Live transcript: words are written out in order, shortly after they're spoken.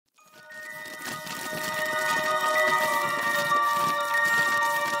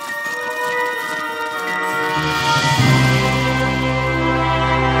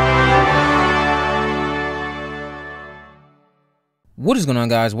What is going on,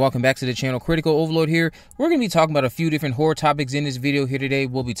 guys? Welcome back to the channel. Critical Overlord here. We're going to be talking about a few different horror topics in this video here today.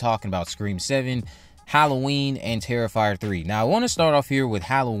 We'll be talking about Scream 7, Halloween, and Terrifier 3. Now, I want to start off here with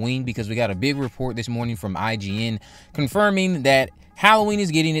Halloween because we got a big report this morning from IGN confirming that Halloween is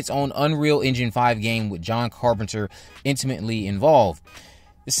getting its own Unreal Engine 5 game with John Carpenter intimately involved.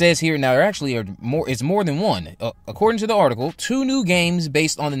 It says here, now there actually are more, it's more than one. According to the article, 2 new games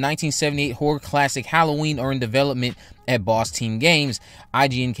based on the 1978 horror classic Halloween are in development at Boss Team Games,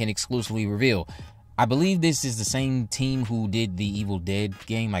 IGN can exclusively reveal. I believe this is the same team who did the Evil Dead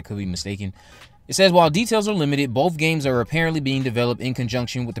game, I could be mistaken. It says, while details are limited, both games are apparently being developed in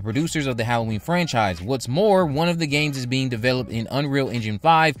conjunction with the producers of the Halloween franchise. What's more, one of the games is being developed in Unreal Engine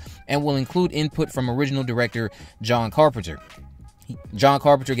 5 and will include input from original director John Carpenter. John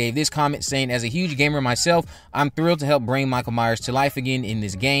Carpenter gave this comment saying, as a huge gamer myself, I'm thrilled to help bring Michael Myers to life again in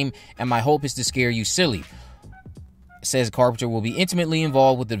this game, and my hope is to scare you silly. It says Carpenter will be intimately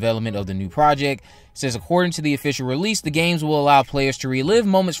involved with the development of the new project. It says, according to the official release, the games will allow players to relive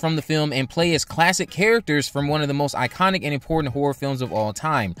moments from the film and play as classic characters from one of the most iconic and important horror films of all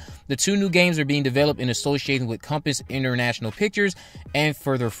time. The 2 new games are being developed in association with Compass International Pictures and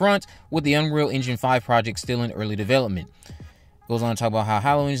Further Front, with the Unreal Engine 5 project still in early development. Goes on to talk about how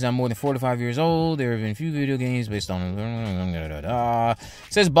Halloween is now more than 45 years old. There have been a few video games based on...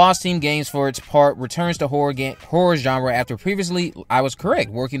 Says Boss Team Games, for its part, returns to horror genre after previously, I was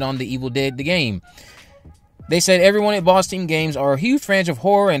correct, working on the Evil Dead the game. They said everyone at Boss Team Games are huge fans of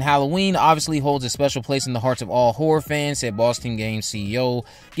horror, and Halloween obviously holds a special place in the hearts of all horror fans, said Boss Team Games CEO.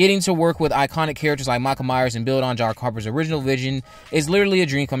 Getting to work with iconic characters like Michael Myers and build on John Carpenter's original vision is literally a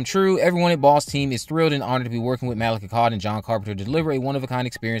dream come true. Everyone at Boss Team is thrilled and honored to be working with Malek Akkad and John Carpenter to deliver a one-of-a-kind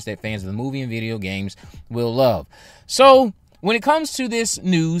experience that fans of the movie and video games will love. So, when it comes to this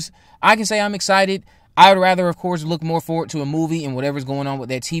news, I can say I'm excited. I would rather, of course, look more forward to a movie and whatever's going on with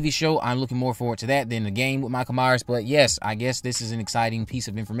that TV show. I'm looking more forward to that than the game with Michael Myers. But yes, I guess this is an exciting piece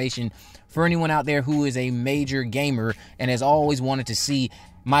of information for anyone out there who is a major gamer and has always wanted to see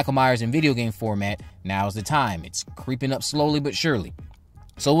Michael Myers in video game format. Now's the time. It's creeping up slowly but surely.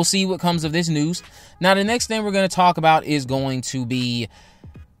 So we'll see what comes of this news. Now, the next thing we're going to talk about is going to be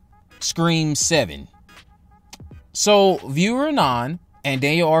Scream 7. So, viewer Anon and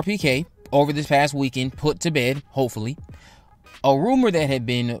Daniel RPK over this past weekend put to bed, hopefully, a rumor that had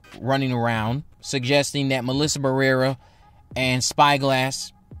been running around suggesting that Melissa Barrera and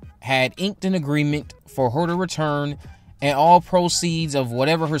Spyglass had inked an agreement for her to return, and all proceeds of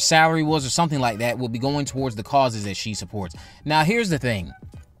whatever her salary was or something like that will be going towards the causes that she supports. Now, here's the thing.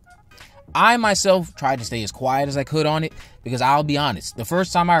 I myself tried to stay as quiet as I could on it because I'll be honest, the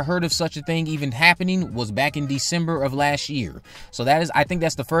first time I heard of such a thing even happening was back in December of last year. So I think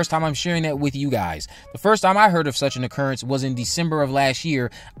that's the first time I'm sharing that with you guys. The first time I heard of such an occurrence was in December of last year.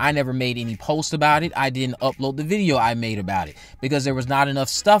 I never made any post about it. I didn't upload the video I made about it because there was not enough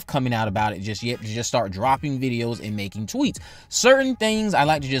stuff coming out about it just yet to just start dropping videos and making tweets. Certain things I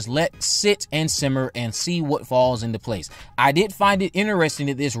like to just let sit and simmer and see what falls into place. I did find it interesting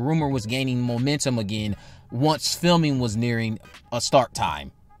that this rumor was gaining momentum again once filming was nearing a start time,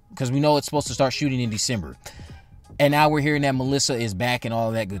 because we know it's supposed to start shooting in December, and now we're hearing that Melissa is back and all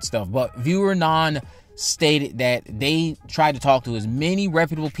of that good stuff. But viewer Non stated that they tried to talk to as many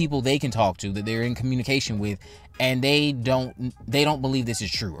reputable people they can talk to that they're in communication with, and they don't believe this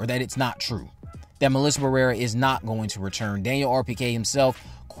is true, or that it's not true, that Melissa Barrera is not going to return. Daniel RPK himself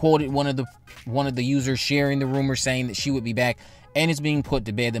quoted one of the users sharing the rumor saying that she would be back, and it's being put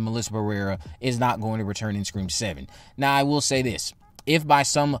to bed that Melissa Barrera is not going to return in Scream 7. Now, I will say this. If by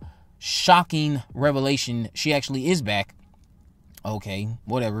some shocking revelation she actually is back, okay,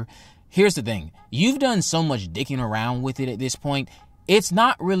 whatever. Here's the thing. You've done so much dicking around with it at this point, it's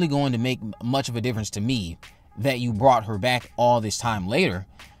not really going to make much of a difference to me that you brought her back all this time later.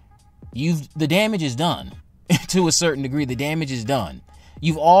 The damage is done. To a certain degree, the damage is done.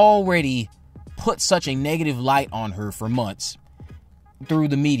 You've already put such a negative light on her for months through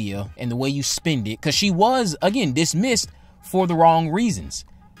the media and the way you spend it, because she was, again, dismissed for the wrong reasons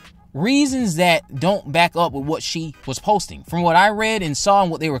that don't back up with what she was posting. From what I read and saw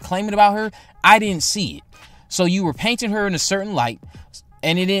and what they were claiming about her, I didn't see it. So you were painting her in a certain light,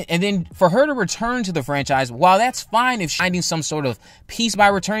 and then for her to return to the franchise, while that's fine if she's finding some sort of peace by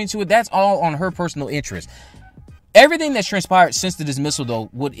returning to it, that's all on her personal interest. Everything that's transpired since the dismissal, though,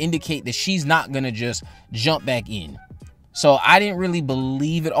 would indicate that she's not going to just jump back in. So I didn't really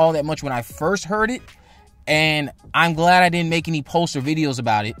believe it all that much when I first heard it, and I'm glad I didn't make any posts or videos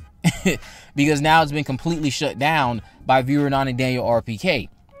about it because now it's been completely shut down by viewer Non and Daniel RPK.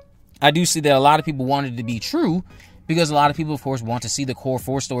 I do see that a lot of people wanted it to be true because a lot of people, of course, want to see the core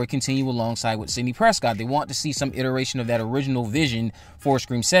 4 story continue alongside with Sidney Prescott. They want to see some iteration of that original vision for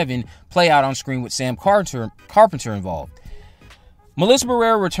Scream 7 play out on screen with Sam Carpenter involved. Melissa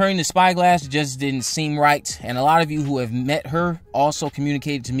Barrera returning to Spyglass just didn't seem right, and a lot of you who have met her also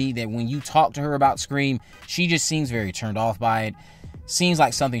communicated to me that when you talk to her about Scream, she just seems very turned off by it. Seems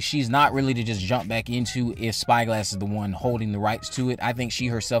like something she's not really to just jump back into if Spyglass is the one holding the rights to it. I think she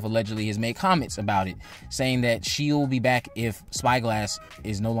herself allegedly has made comments about it, saying that she'll be back if Spyglass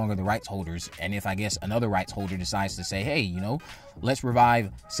is no longer the rights holders, and if, I guess, another rights holder decides to say, hey, you know, let's revive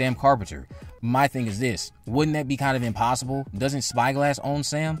Sam Carpenter. My thing is this, wouldn't that be kind of impossible? Doesn't Spyglass own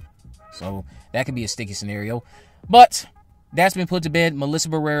Sam? So that could be a sticky scenario. But that's been put to bed. Melissa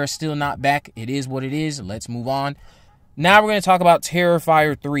Barrera still not back. It is what it is. Let's move on. Now we're going to talk about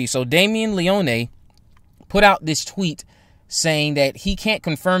Terrifier 3. So Damien Leone put out this tweet saying that he can't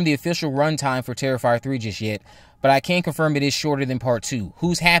confirm the official runtime for Terrifier 3 just yet, but I can confirm it is shorter than part 2.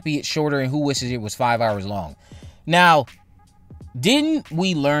 Who's happy it's shorter and who wishes it was 5 hours long? Now, didn't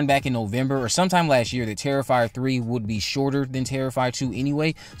we learn back in November or sometime last year that Terrifier 3 would be shorter than Terrifier 2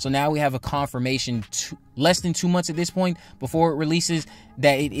 anyway? So now we have a confirmation less than 2 months at this point before it releases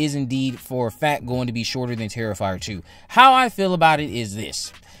that it is indeed for a fact going to be shorter than Terrifier 2. How I feel about it is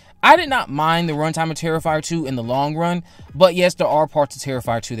this. I did not mind the runtime of Terrifier 2 in the long run, but yes, there are parts of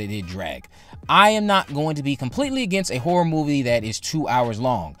Terrifier 2 that did drag. I am not going to be completely against a horror movie that is 2 hours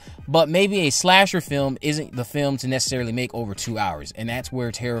long, but maybe a slasher film isn't the film to necessarily make over 2 hours, and that's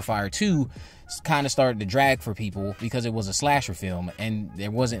where Terrifier 2 kind of started to drag for people because it was a slasher film and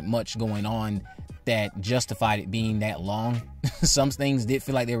there wasn't much going on that justified it being that long. Some things did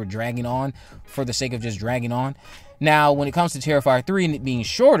feel like they were dragging on for the sake of just dragging on. Now, when it comes to Terrifier 3 and it being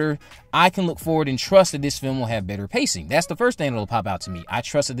shorter, I can look forward and trust that this film will have better pacing. That's the first thing that'll pop out to me. I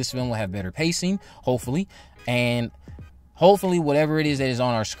trust that this film will have better pacing, hopefully, and hopefully whatever it is that is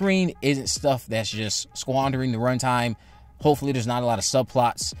on our screen isn't stuff that's just squandering the runtime. Hopefully there's not a lot of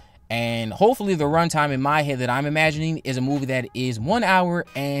subplots, and hopefully the runtime in my head that I'm imagining is a movie that is 1 hour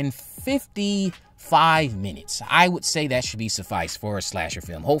and 55 minutes. I would say that should be suffice for a slasher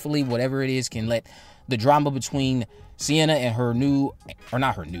film. Hopefully whatever it is can let the drama between Sienna and her new, or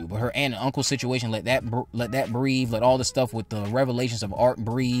not her new, but her aunt and uncle situation, let that breathe, let all the stuff with the revelations of art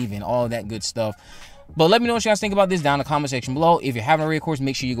breathe and all of that good stuff. But let me know what you guys think about this down in the comment section below. If you haven't already, of course,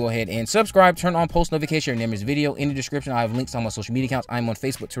 make sure you go ahead and subscribe, turn on post notification, and this video in the description. I have links to all my social media accounts. I'm on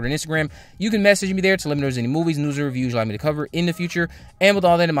Facebook, Twitter, and Instagram. You can message me there to let me know if there's any movies, news, or reviews you'd like me to cover in the future. And with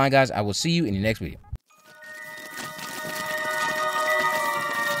all that in mind, guys, I will see you in the next video.